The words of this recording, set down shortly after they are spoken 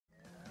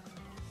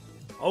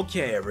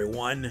Okay,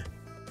 everyone.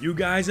 You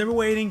guys have been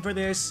waiting for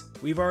this.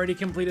 We've already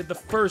completed the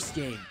first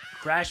game,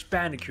 Crash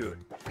Bandicoot.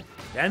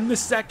 Then the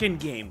second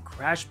game,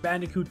 Crash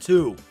Bandicoot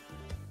 2.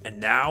 And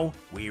now,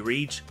 we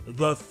reach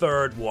the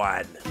third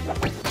one.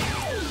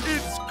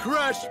 It's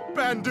Crash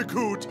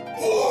Bandicoot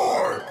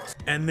Warped!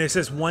 And this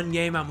is one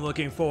game I'm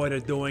looking forward to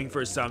doing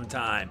for some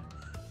time.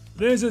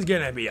 This is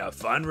gonna be a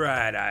fun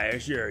ride, I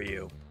assure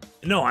you.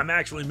 No, I'm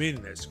actually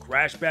meaning this.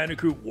 Crash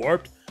Bandicoot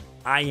Warped?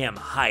 I am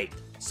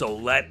hyped, so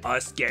let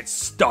us get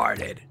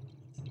started.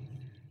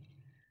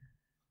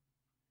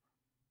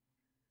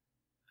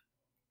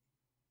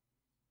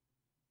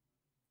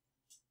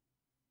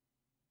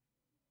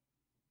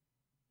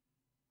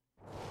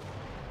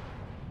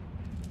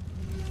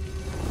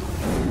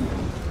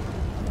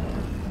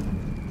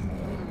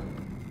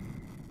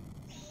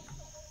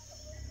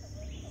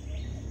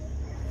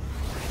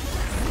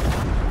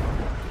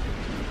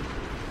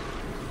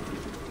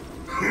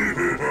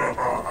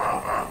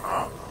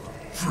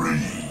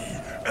 Free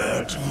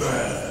at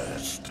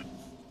last.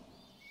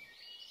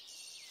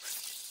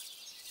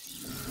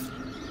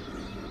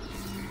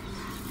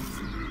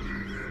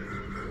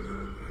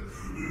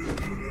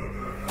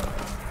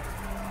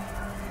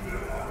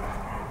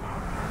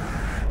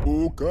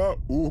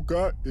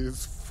 Uka-Uka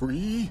is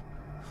free?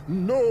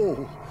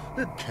 No,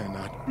 it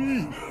cannot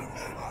be.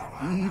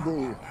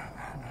 Evil,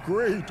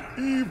 great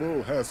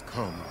evil has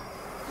come.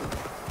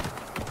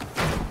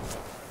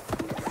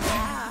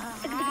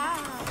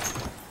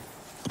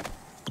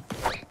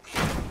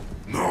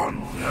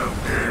 None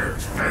have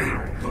dared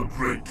fail the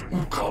great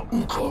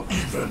Uka-Uka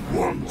even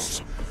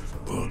once.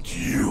 But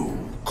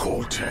you,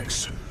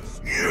 Cortex,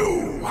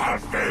 you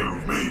have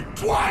failed me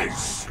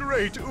twice!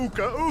 Great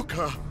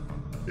Uka-Uka!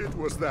 It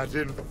was that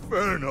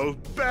infernal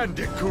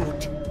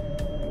Bandicoot!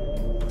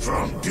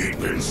 From deep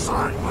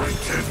inside my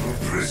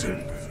temple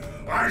prison,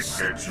 I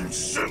sent you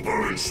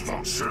simple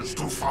instructions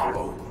to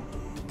follow.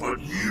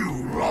 But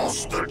you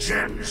lost the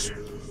gems,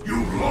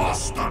 you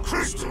lost the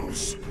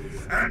crystals,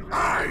 and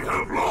I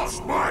have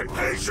lost my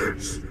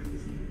patience.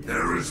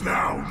 There is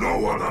now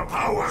no other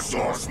power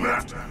source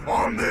left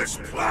on this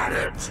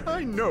planet.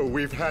 I know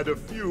we've had a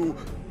few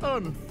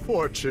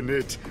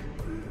unfortunate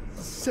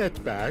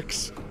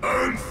setbacks.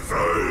 And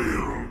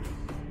failed.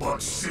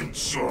 But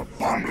since your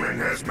bumbling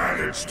has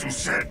managed to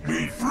set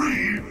me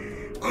free,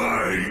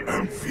 I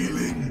am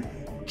feeling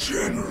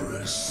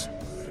generous.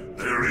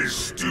 There is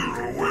still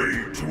a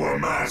way to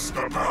amass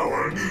the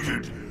power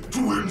needed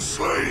to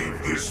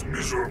enslave this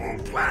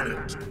miserable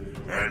planet.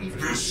 And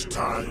this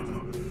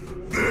time,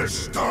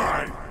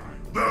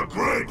 the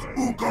great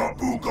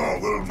Uka-Uka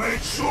will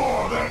make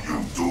sure that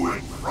you do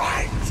it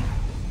right!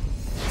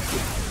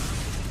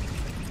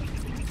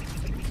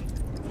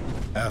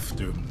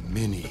 After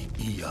many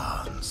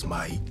eons,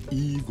 my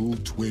evil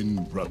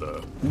twin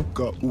brother,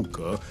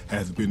 Uka-Uka,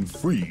 has been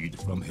freed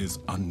from his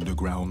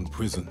underground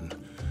prison.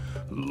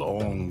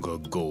 Long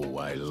ago,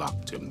 I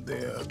locked him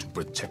there to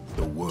protect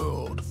the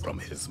world from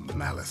his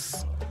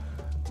malice.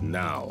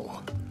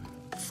 Now,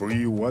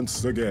 free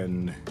once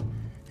again,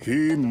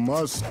 he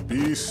must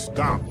be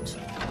stopped.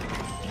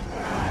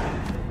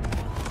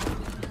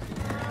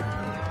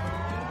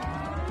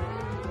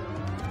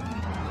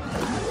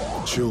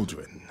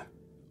 Children,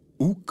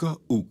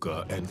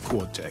 Uka-Uka and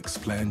Cortex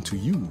plan to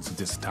use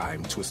this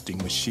time-twisting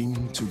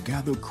machine to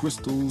gather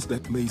crystals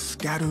that lay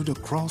scattered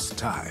across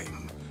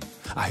time.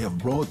 I have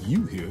brought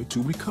you here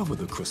to recover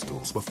the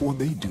crystals before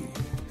they do.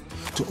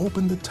 To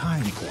open the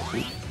time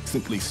portal,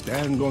 simply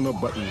stand on a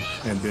button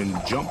and then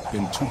jump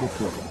into the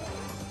portal.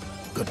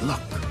 Good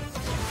luck.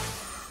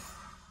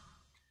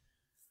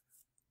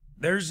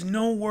 There's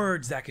no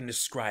words that can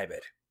describe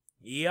it.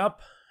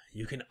 Yup,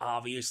 you can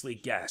obviously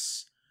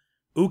guess.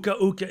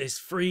 Uka-Uka is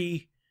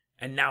free,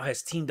 and now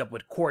has teamed up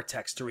with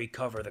Cortex to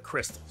recover the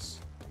crystals.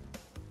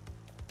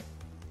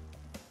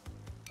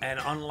 And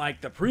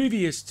unlike the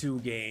previous two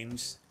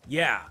games,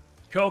 yeah,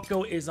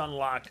 Coco is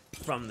unlocked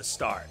from the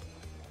start.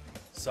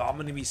 So I'm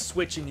going to be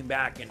switching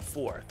back and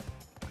forth.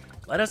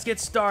 Let us get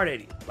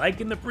started.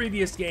 Like in the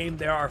previous game,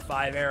 there are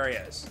 5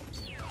 areas.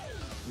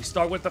 We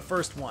start with the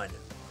first one,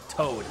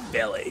 Toad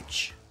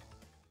Village.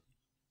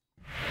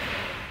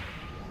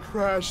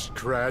 Crash,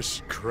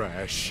 crash,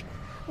 crash.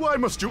 Why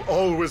must you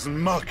always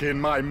muck in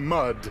my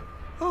mud?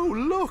 Oh,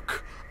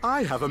 look!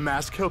 I have a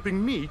mask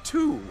helping me,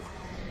 too.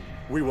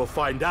 We will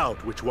find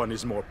out which one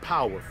is more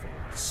powerful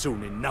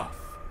soon enough.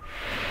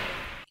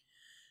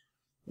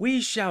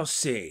 We shall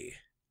see.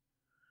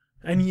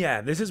 And yeah,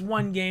 this is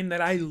one game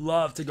that I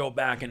love to go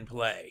back and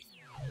play.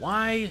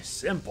 Why?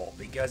 Simple,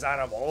 because out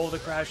of all the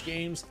Crash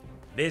games,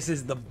 this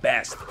is the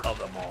best of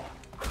them all.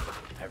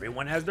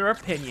 Everyone has their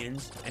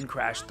opinions, and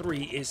Crash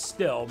 3 is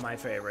still my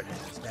favorite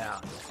hands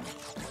down.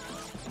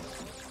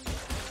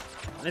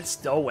 And it's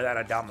still without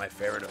a doubt my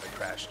favorite of the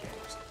Crash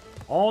games.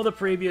 All the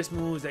previous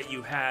moves that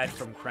you had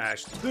from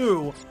Crash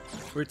 2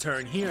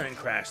 return here in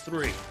Crash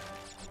 3.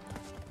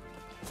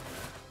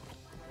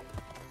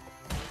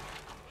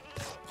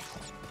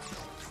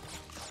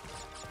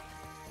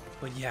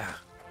 But yeah,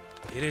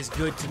 It is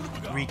good to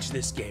reach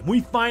this game.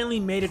 We finally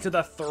made it to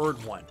the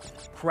third one.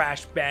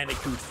 Crash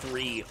Bandicoot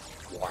 3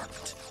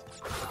 Warped.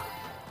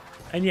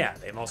 And yeah,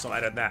 they've also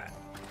added that.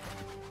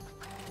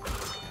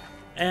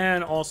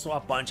 And also a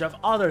bunch of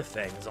other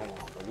things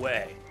along the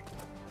way.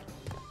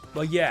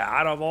 But yeah,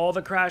 out of all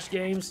the Crash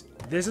games,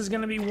 this is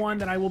going to be one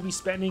that I will be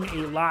spending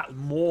a lot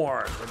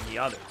more than the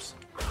others.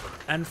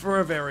 And for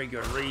a very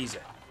good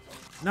reason.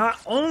 Not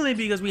only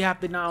because we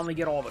have to not only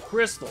get all the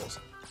crystals,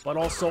 but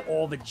also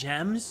all the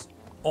gems,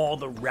 all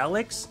the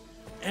relics,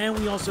 and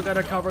we also got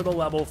to cover the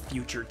level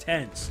Future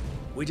Tense,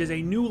 which is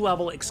a new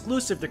level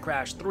exclusive to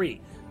Crash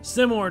 3,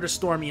 similar to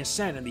Stormy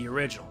Ascent in the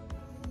original.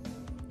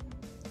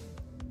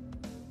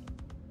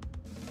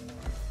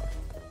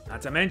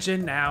 Not to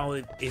mention, now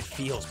it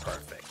feels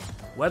perfect.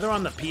 Whether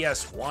on the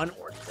PS1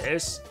 or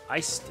this, I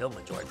still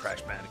enjoy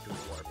Crash Bandicoot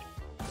Warped.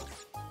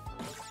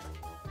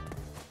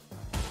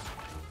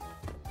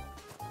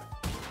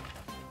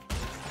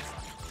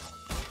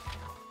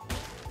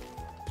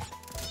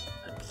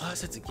 And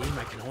plus, it's a game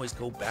I can always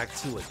go back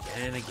to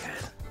again and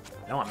again.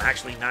 No, I'm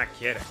actually not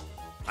kidding.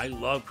 I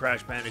love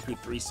Crash Bandicoot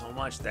 3 so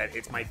much that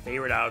it's my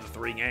favorite out of the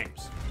 3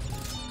 games.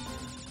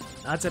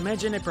 Not to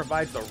mention, it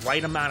provides the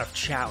right amount of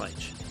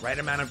challenge. Right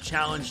amount of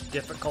challenge,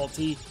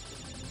 difficulty,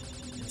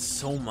 and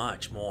so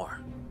much more.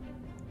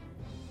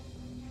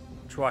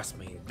 Trust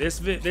me, this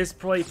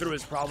playthrough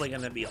is probably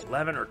going to be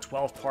 11 or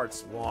 12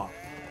 parts long,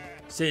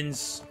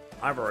 since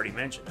I've already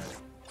mentioned it.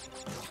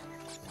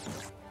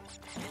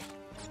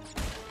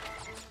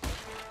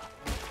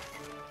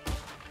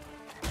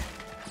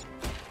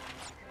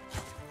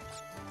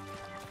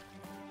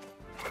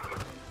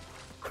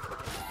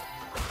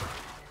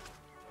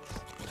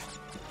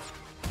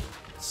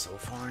 So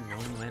far, no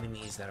new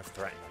enemies that have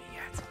threatened me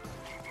yet.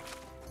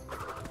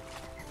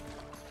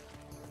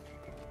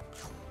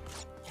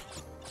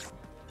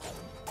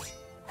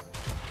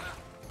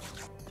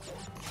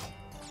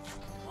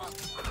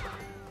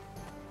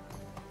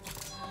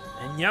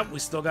 And yep, we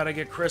still gotta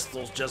get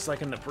crystals just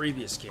like in the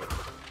previous game.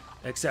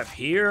 Except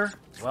here,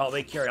 well,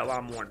 they carry a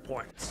lot more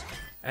importance.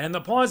 And in the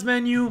pause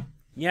menu,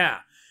 yeah,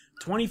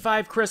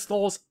 25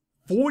 crystals,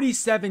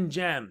 47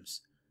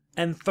 gems,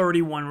 and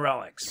 31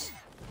 relics.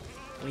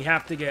 We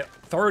have to get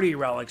 30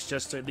 relics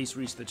just to at least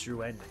reach the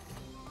true ending.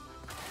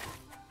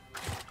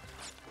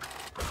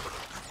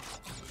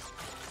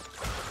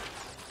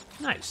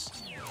 Nice.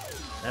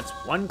 That's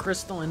 1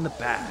 crystal in the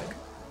bag.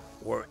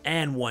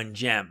 And 1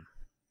 gem.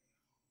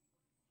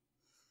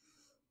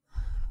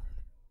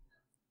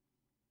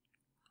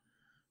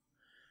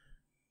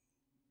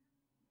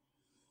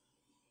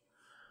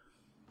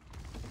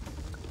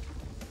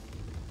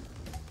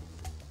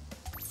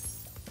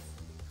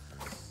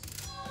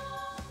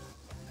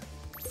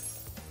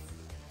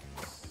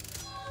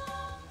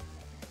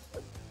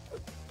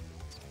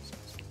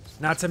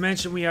 Not to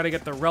mention we had to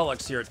get the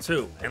relics here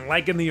too. And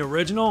like in the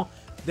original,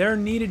 they're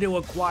needed to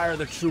acquire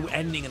the true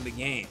ending of the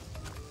game.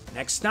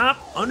 Next stop,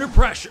 Under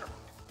Pressure.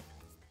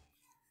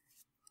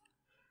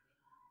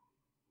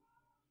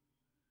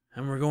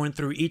 And we're going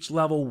through each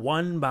level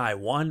one by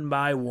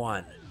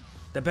one,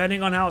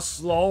 depending on how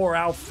slow or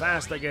how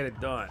fast I get it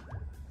done.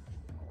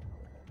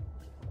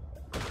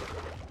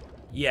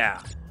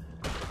 Yeah.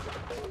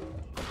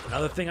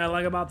 Another thing I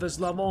like about this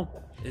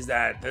level is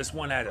that this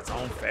one has its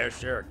own fair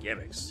share of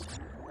gimmicks.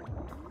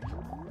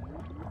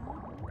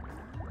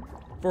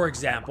 For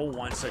example,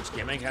 one such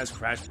gimmick has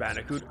Crash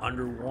Bandicoot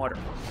underwater.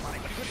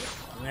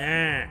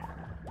 Nah.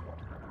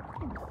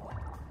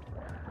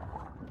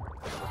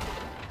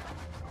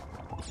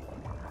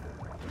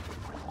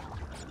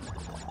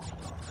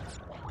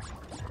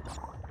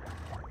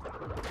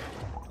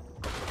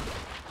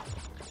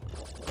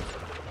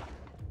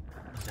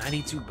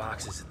 $92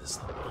 boxes in this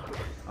level.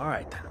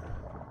 Alright then.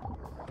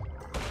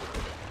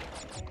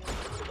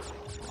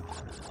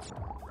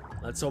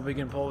 Let's hope we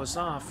can pull this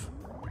off.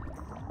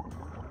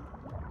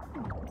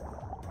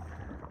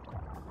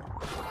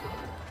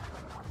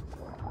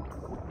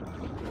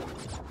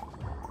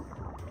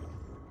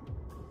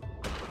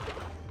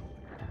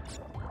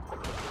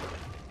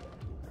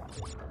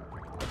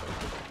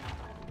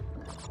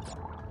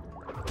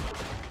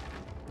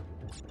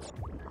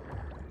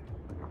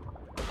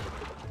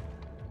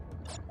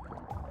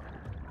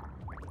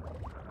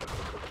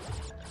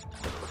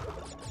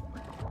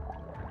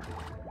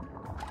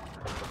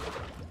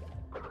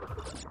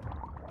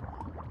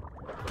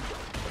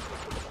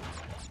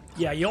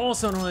 Yeah, you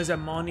also notice that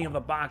many of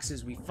the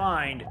boxes we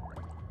find,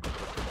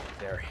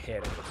 they're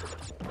hidden.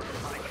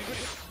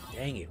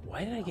 Dang it,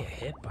 why did I get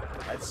hit by that?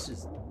 That's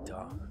just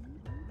dumb.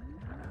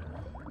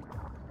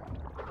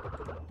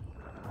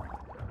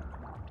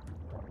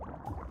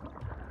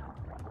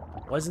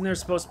 Wasn't there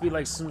supposed to be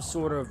like some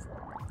sort of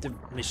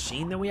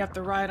machine that we have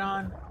to ride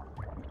on?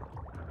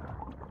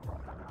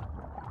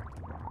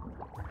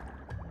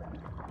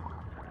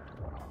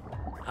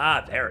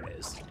 Ah, there it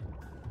is.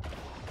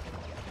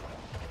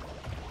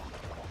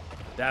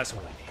 That's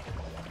what we need.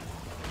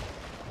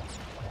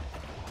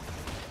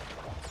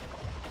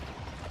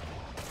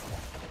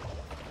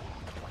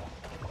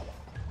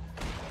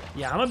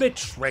 Yeah, I'm a bit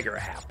trigger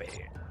happy.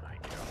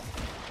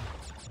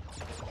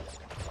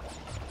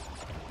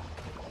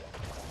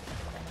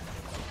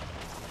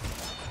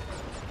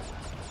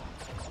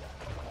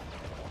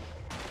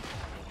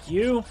 Thank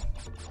you.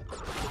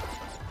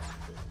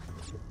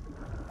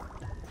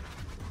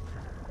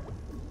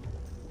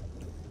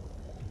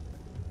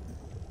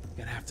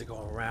 Gonna have to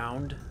go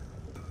around.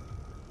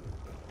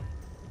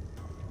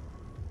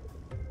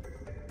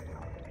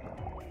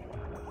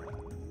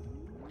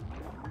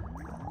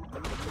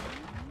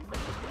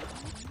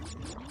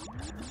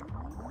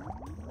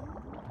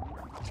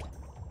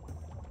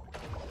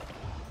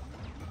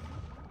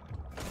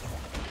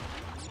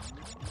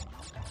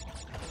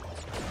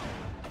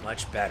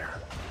 Much better.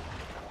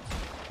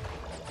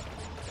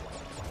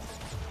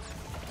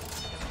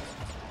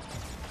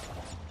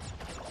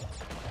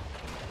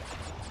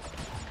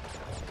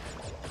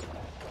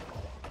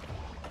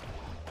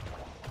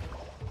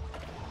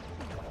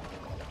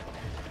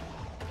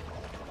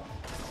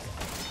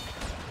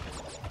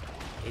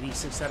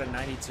 Six out of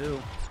 92.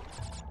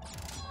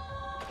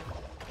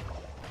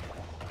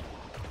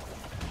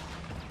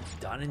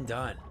 Done and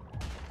done.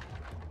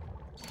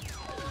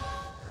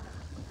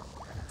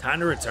 Time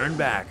to return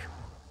back.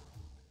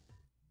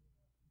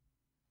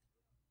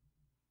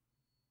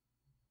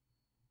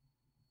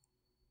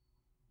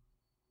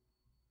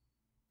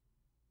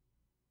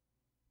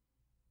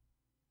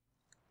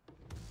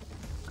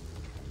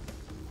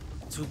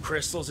 Two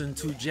crystals and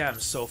 2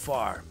 gems so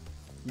far.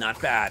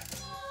 Not bad.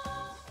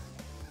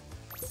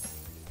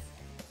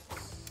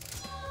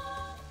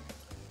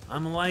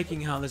 I'm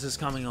liking how this is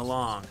coming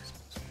along.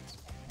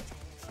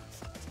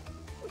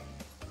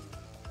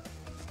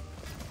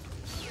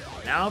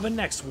 Now the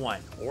next one,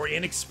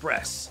 Orient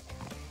Express.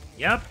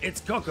 Yep, it's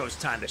Coco's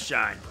time to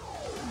shine.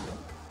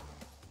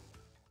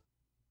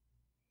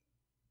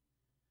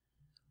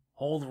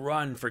 Hold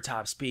run for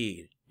top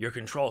speed. Your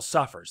control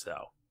suffers,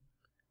 though.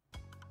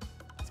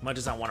 As much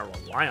as I want to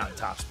rely on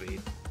top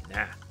speed,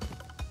 nah.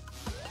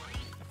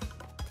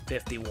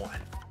 51.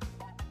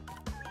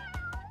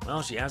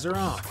 Well, she has her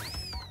own.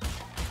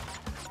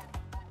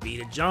 B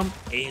to jump,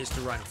 A is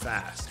to run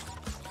fast.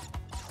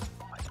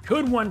 I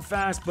could run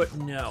fast, but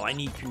no, I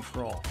need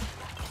control.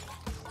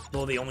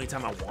 Though the only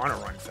time I want to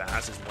run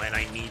fast is when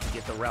I need to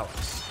get the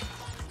relics.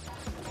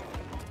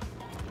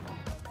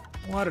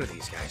 What are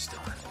these guys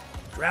doing?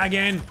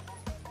 Dragon!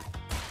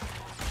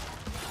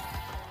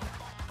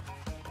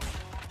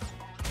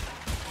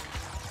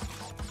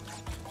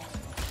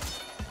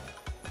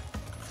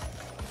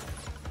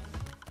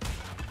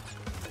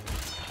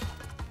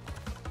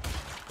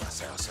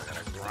 Plus, I also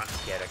gotta grunt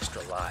to get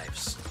extra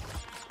lives.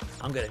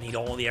 I'm gonna need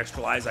all the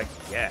extra lives I can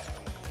get.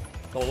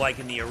 Though, like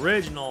in the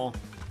original,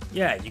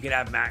 yeah, you could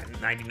have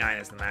 99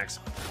 as the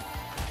maximum.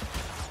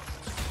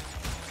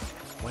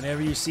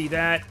 Whenever you see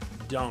that,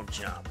 don't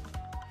jump.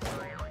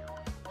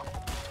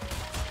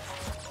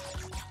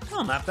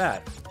 Oh, not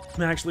bad.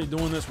 I'm actually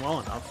doing this well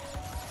enough.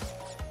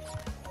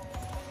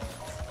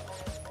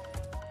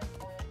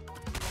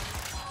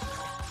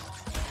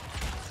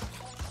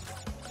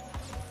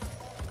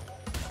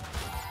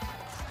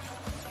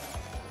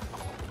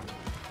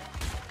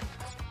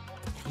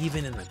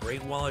 Even in the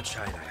Great Wall of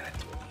China, I gotta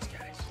deal with these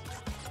guys.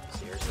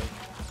 Seriously?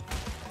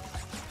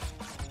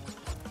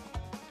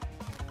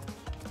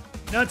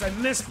 Nuts, I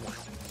missed one.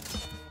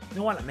 You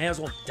know what? I may as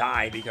well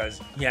die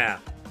because, yeah,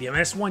 if you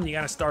miss one, you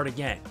gotta start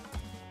again.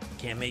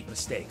 Can't make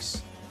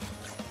mistakes.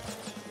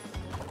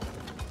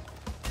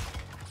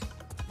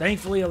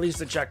 Thankfully, at least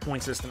the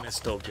checkpoint system is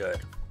still good.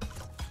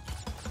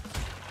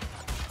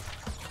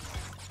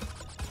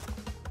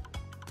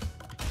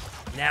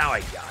 Now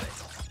I got it.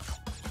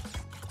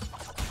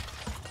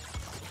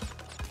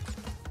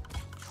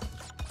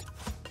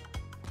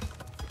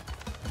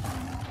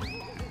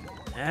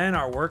 And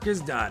our work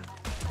is done.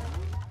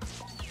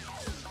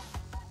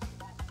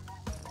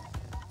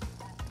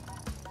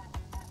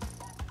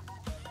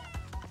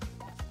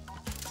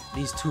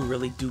 These two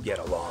really do get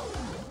along.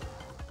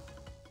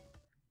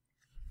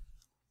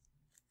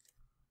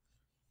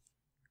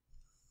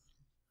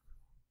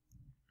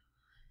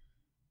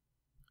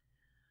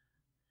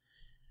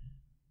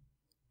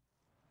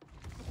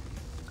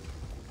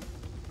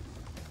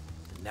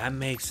 And that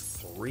makes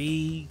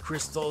 3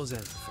 crystals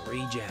and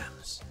 3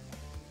 gems.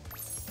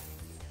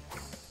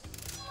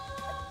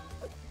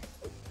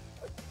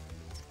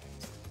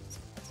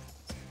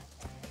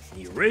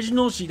 The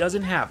original, she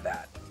doesn't have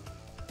that.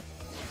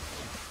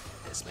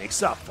 This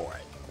makes up for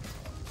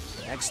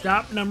it. Next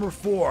stop, number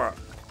 4,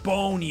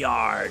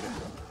 Boneyard.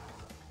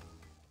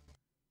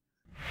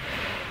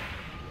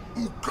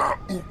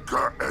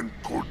 Uka-Uka and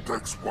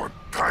Cortex want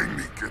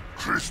Tiny get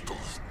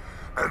crystals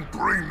and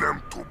bring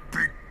them to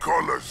big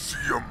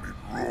Colosseum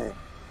in Rome.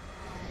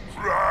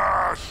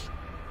 Crash!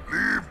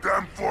 Leave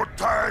them for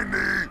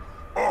Tiny,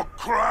 or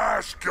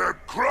Crash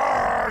get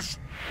crushed!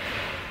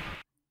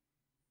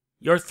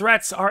 Your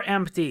threats are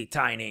empty,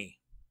 Tiny.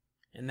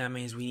 And that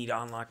means we need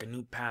to unlock a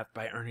new path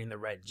by earning the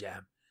red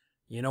gem.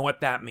 You know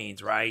what that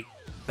means, right?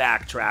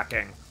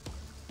 Backtracking.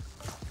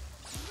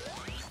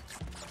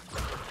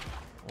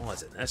 Oh,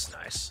 isn't this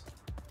nice?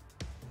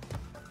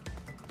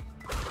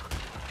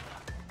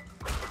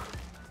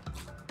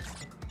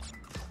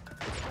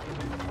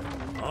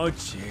 Oh,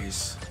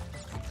 jeez.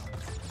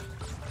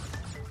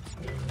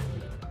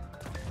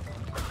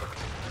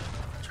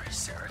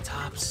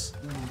 Triceratops.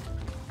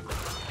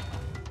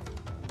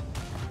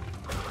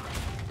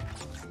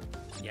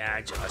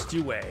 Yeah, just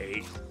you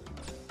wait.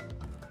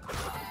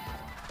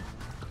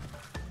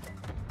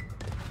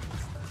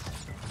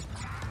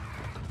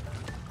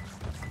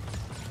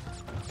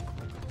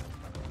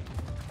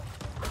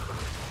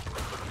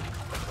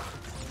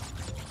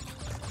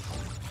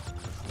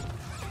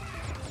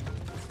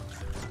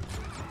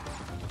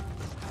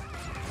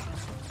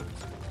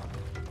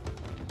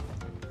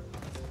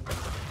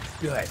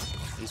 Good.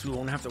 At least we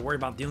won't have to worry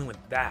about dealing with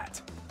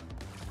that.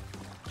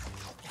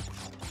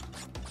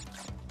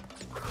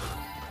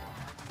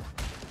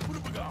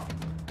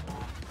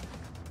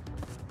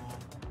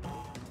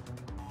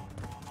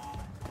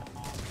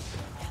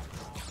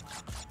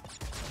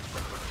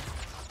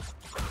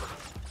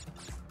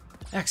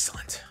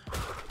 Excellent.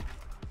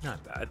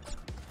 Not bad.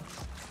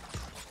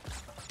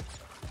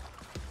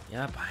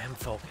 Yep, I am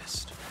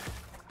focused.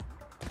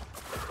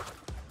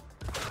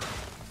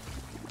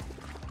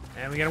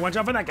 And we gotta watch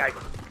out for that guy.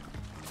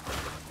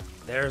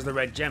 There's the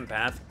red gem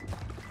path.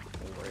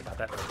 Don't worry about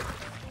that.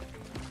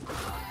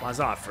 Buzz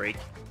off, freak.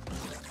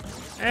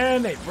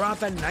 And they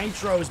brought the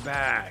nitros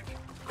back.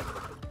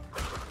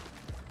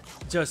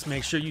 Just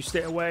make sure you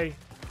stay away.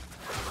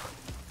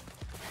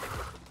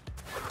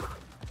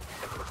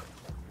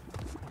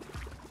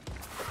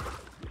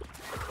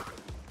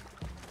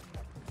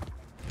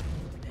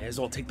 May as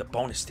well take the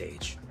bonus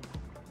stage.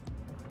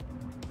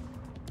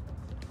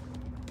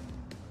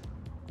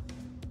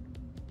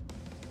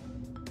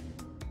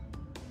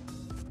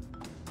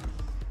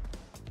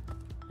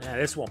 Yeah,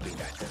 this won't be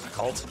that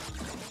difficult.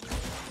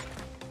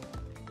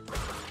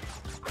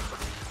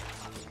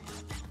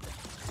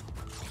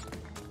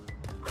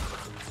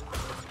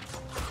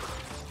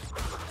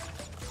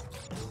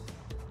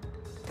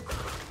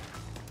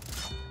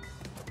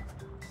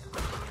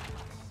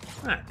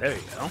 Ah, there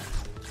you go.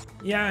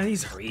 Yeah,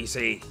 these are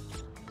easy.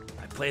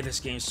 I play this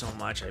game so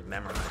much, I've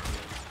memorized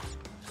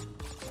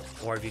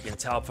it. Or if you can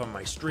tell from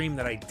my stream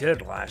that I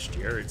did last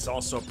year, it's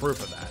also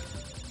proof of that.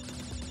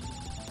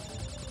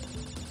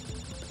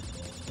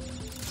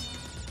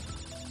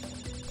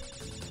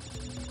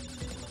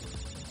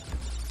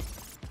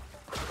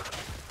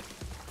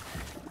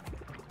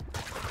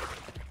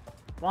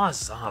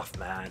 Buzz off,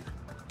 man.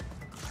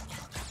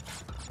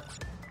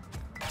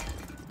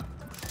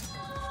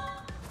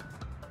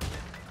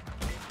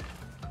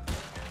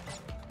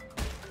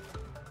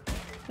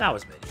 That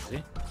was a bit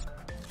easy.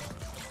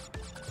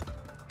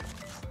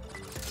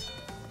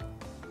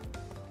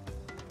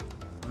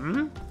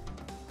 Hmm?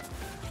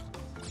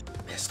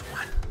 Missed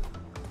one.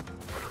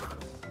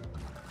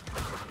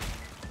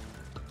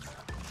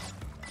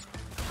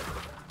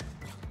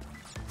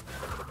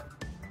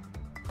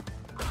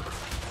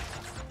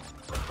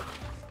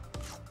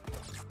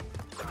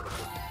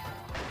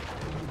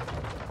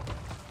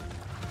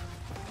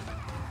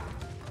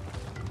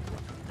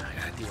 Now I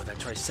gotta deal with that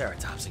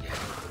Triceratops again.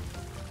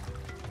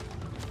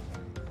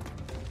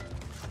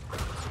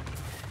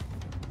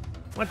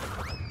 What?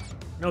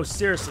 No,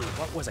 seriously,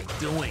 what was I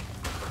doing?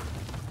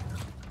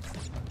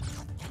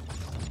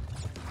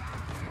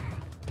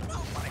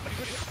 I'll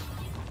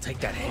take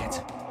that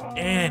hit.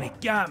 And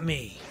it got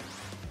me.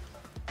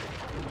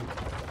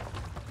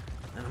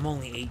 And I'm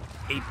only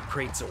eight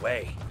crates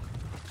away.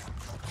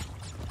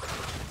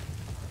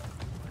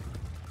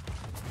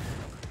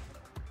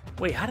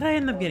 Wait, how did I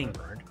end up getting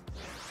burned?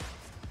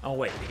 Oh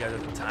wait, because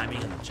of the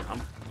timing and the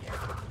jump? Yeah.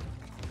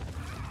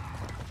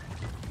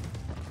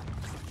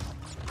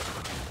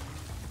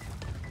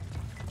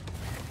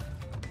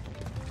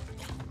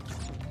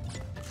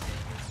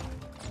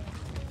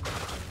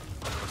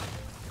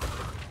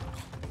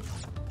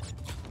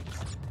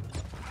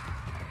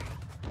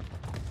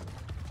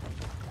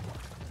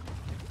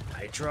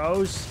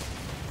 Nitros.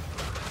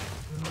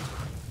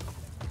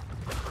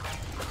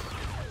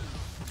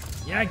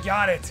 Yeah, I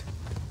got it.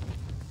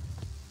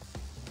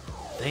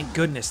 Thank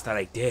goodness that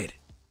I did.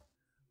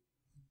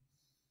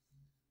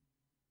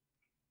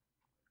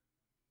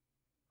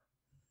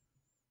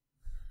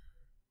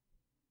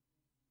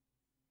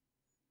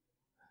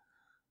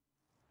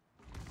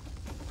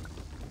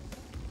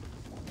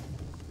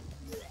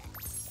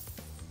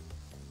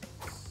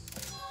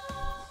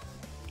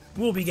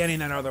 We'll be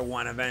getting another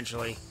one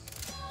eventually.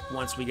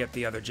 Once we get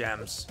the other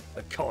gems,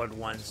 the colored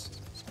ones.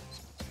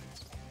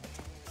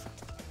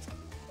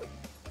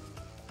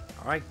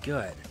 Alright,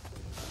 good.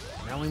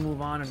 Now we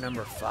move on to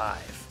number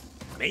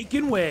 5.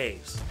 Making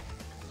waves.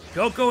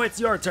 Coco, it's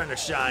your turn to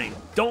shine.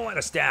 Don't let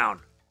us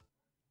down.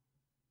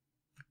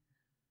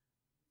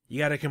 You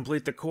gotta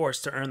complete the course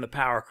to earn the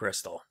power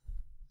crystal.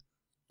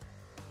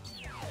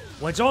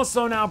 Which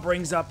also now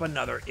brings up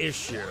another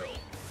issue.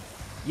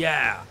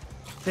 Yeah.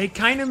 They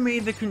kind of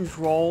made the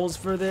controls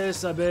for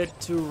this a bit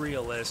too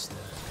realistic.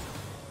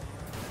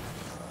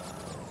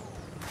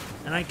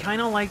 And I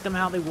kind of like them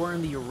how they were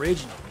in the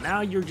original.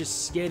 Now you're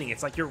just skidding.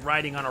 It's like you're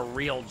riding on a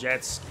real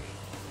jet ski.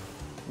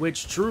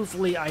 Which,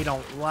 truthfully, I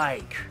don't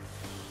like.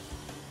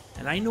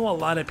 And I know a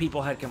lot of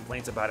people had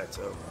complaints about it,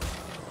 too.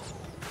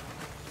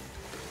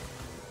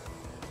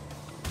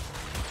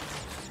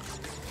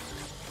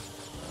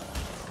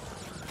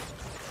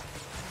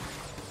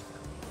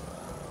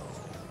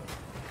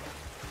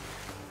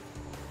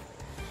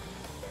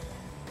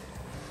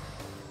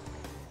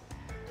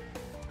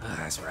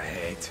 That's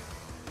right.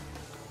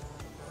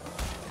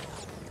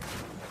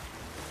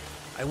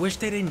 I wish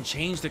they didn't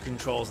change the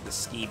controls of the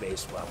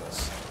ski-based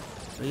levels.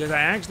 Because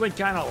I actually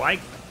kind of like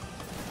them.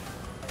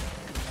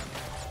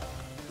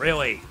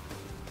 Really.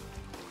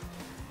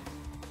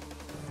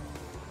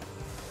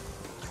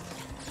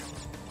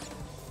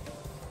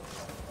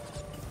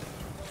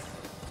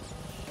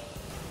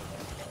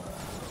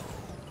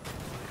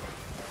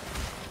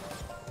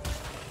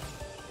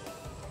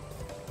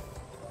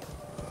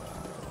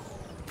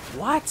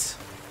 What?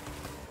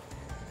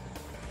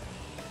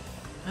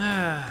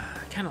 I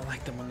kind of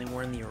liked them when they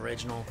were in the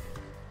original.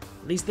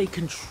 At least they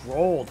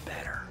controlled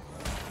better.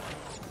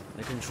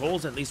 The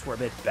controls at least were a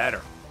bit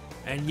better.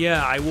 And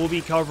yeah, I will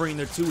be covering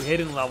the 2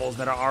 hidden levels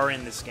that are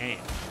in this game.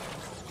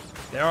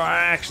 There are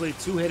actually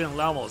 2 hidden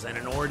levels, and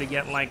in order to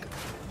get like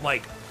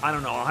I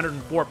don't know,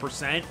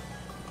 104%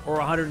 or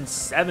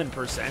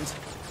 107%,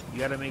 you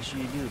gotta make sure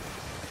you do that.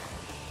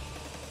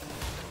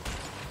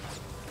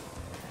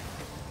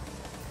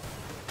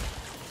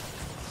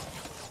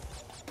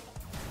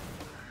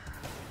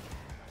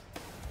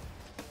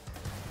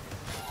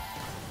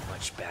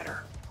 Much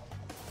better.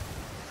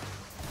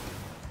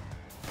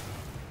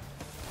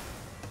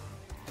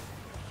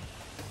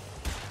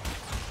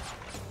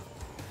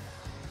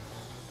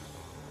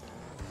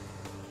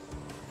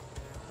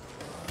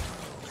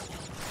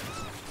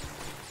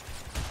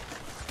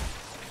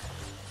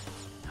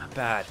 Not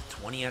bad.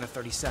 20 out of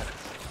 37.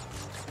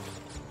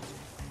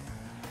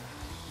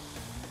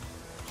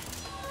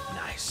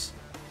 Nice.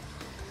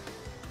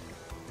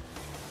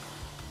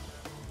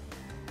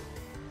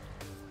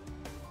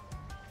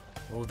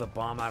 Move the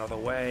bomb out of the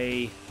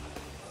way.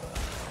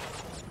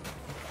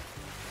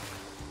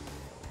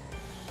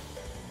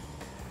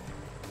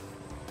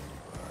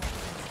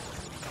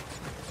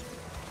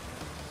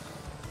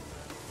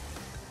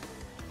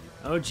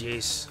 Oh,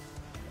 jeez.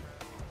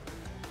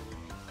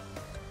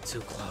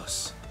 Too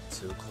close.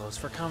 Too close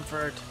for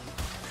comfort.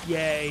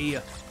 Yay!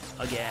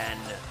 Again.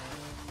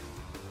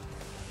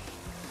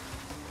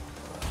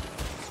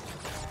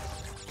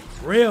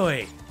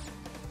 Really?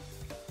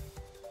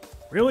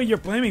 Really? You're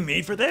blaming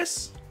me for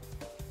this?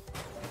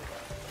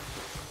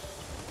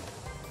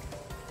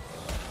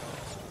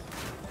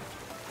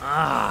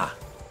 Ah.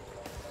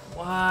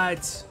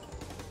 What?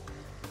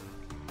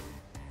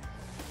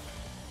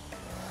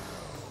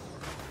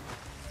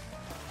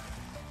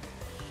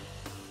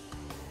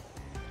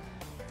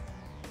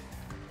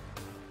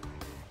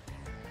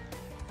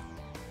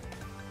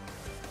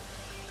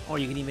 Oh,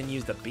 you can even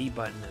use the B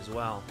button as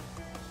well.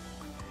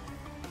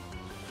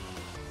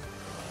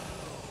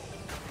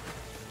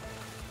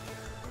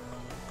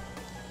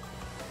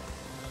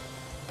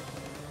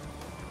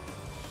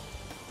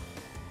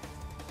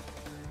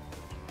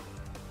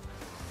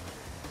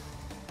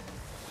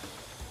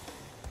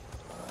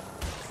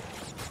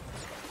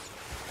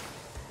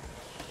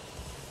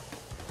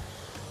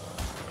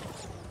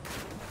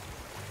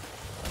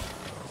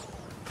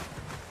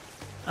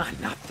 Ah,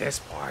 not this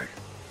part.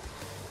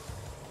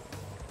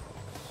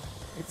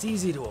 It's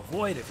easy to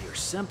avoid if you're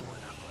simple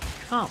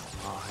enough. Come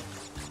on.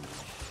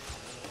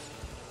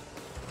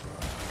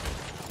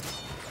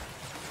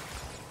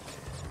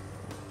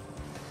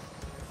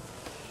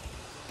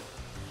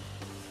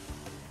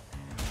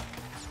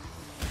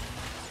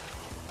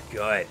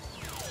 Good.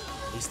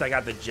 At least I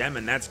got the gem,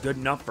 and that's good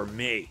enough for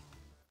me.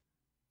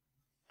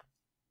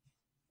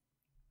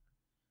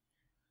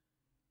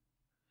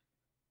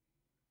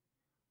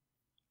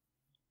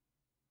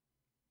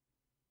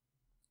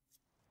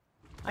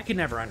 I can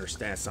never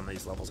understand some of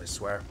these levels, I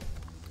swear.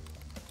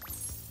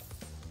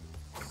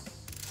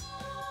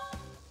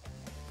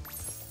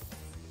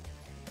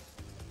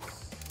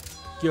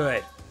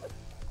 Good.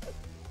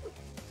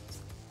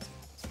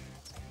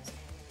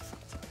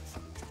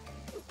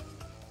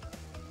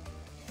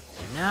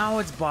 And now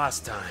it's boss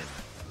time.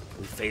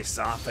 We face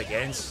off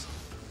against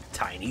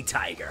Tiny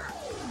Tiger.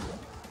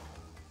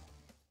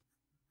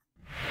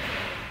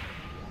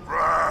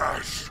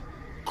 Crash!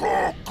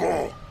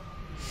 Coco!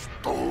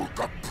 Stole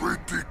the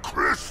pretty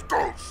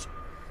crystals!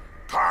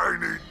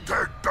 Tiny,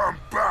 take them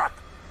back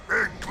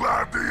in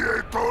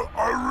Gladiator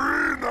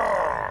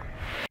Arena!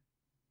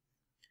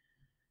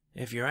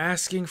 If you're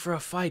asking for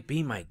a fight,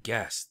 be my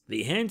guest.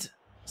 The hint?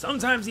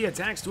 Sometimes he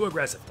attacks too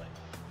aggressively.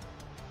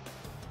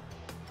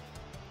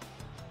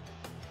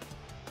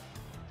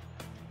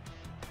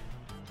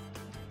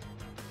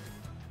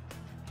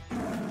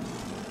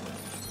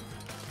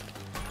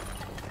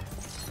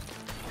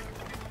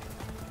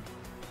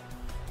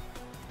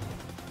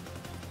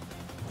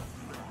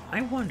 I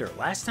wonder,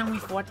 last time we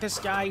fought this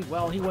guy,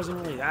 well, he wasn't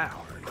really that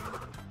hard.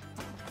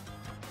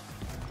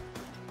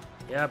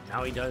 Yep,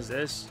 now he does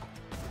this.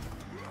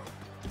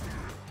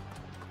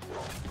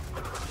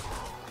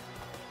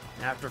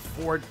 After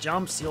 4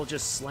 jumps, he'll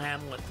just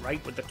slam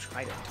right with the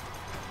trident.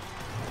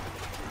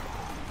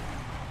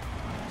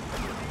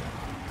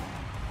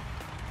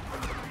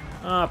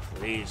 Oh,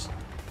 please.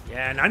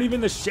 Yeah, not even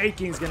the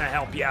shaking's gonna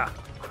help ya.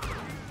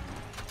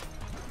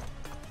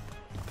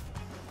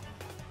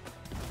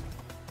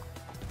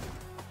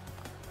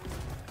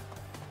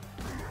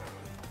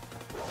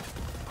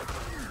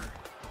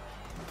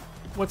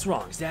 What's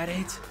wrong? Is that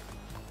it?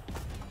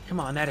 Come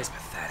on, that is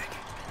pathetic.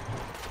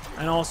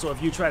 And also,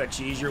 if you try to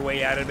cheese your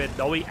way out of it,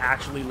 they'll be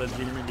actually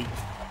legitimately...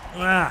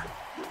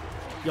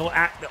 You'll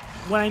act...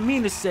 What I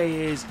mean to say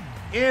is,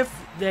 if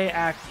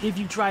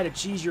you try to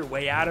cheese your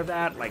way out of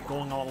that, like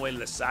going all the way to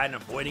the side and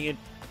avoiding it,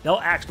 they'll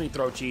actually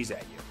throw cheese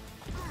at you.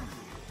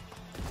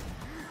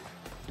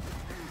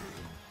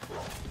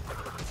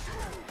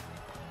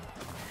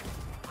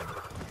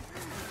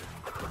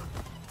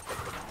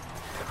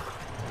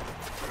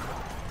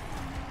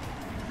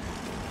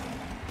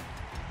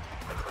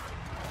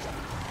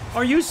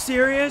 Are you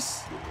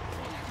serious?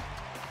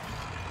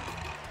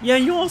 Yeah,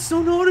 you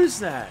also noticed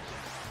that.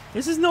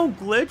 This is no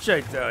glitch,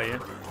 I tell you.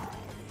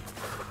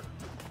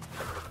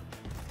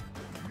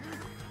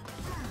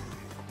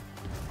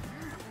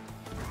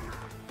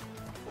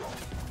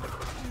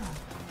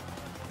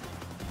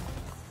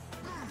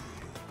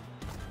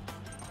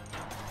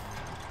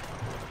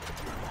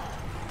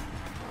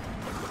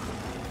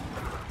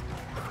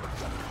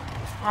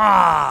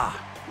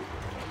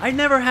 I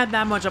never had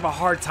that much of a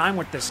hard time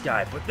with this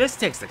guy, but this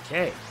takes the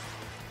cake.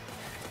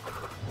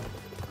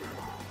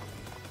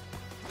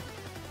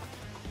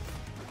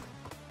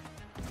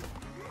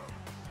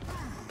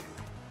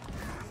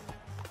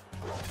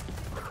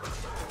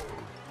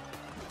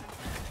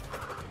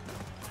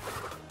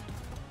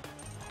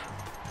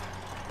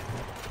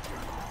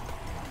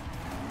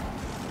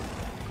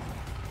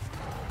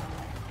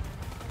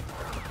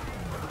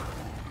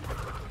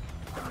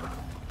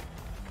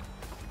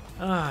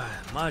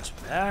 Much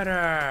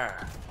better.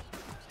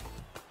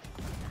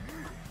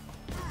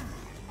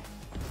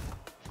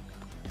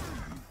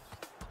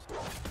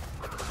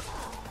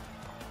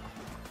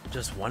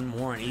 Just one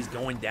more and he's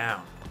going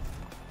down.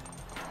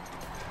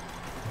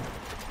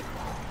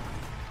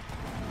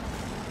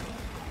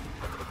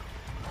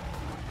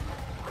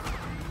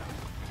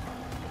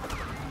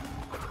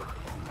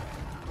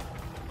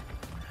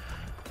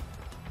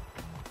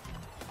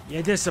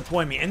 You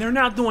disappoint me, and they're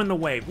not doing the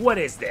wave. What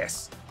is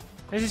this?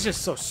 This is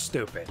just so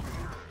stupid.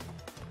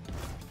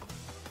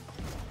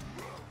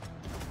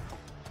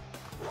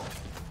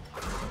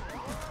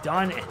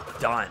 Done and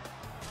done.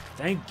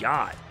 Thank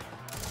God.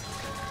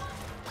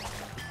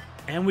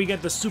 And we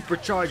get the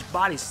supercharged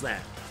body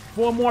slam.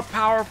 For a more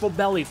powerful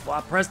belly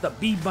flop, press the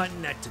B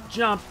button to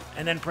jump,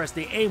 and then press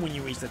the A when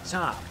you reach the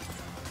top.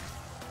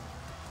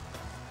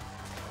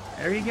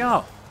 There you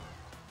go.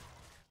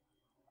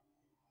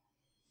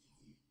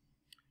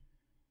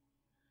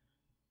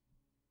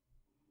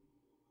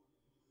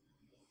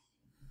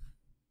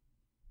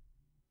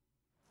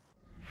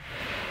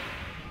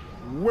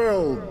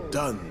 Well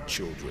done,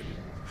 children.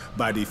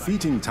 By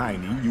defeating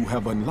Tiny, you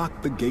have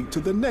unlocked the gate to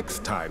the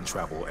next time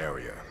travel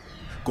area.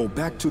 Go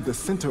back to the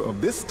center of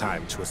this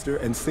time twister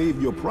and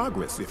save your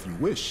progress if you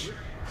wish.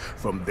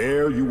 From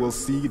there, you will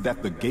see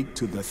that the gate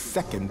to the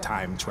second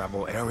time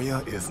travel area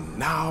is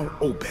now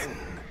open.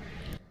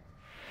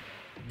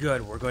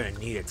 Good, we're going to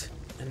need it.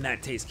 And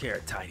that takes care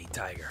of Tiny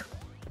Tiger.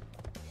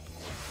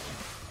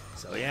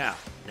 So yeah,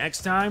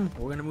 next time,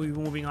 we're going to be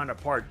moving on to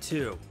part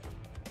 2.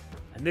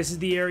 And this is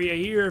the area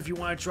here if you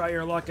want to try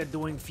your luck at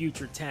doing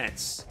future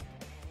tense.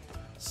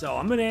 So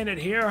I'm going to end it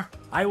here.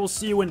 I will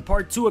see you in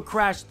part 2 of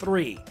Crash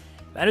 3.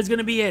 That is going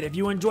to be it. If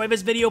you enjoy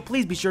this video,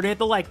 please be sure to hit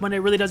the like button. It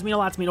really does mean a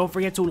lot to me. Don't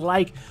forget to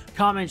like,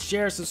 comment,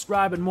 share,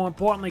 subscribe, and more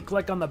importantly,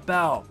 click on the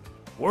bell.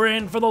 We're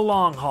in for the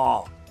long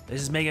haul.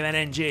 This is Mega Man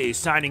NG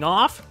signing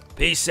off.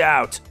 Peace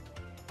out.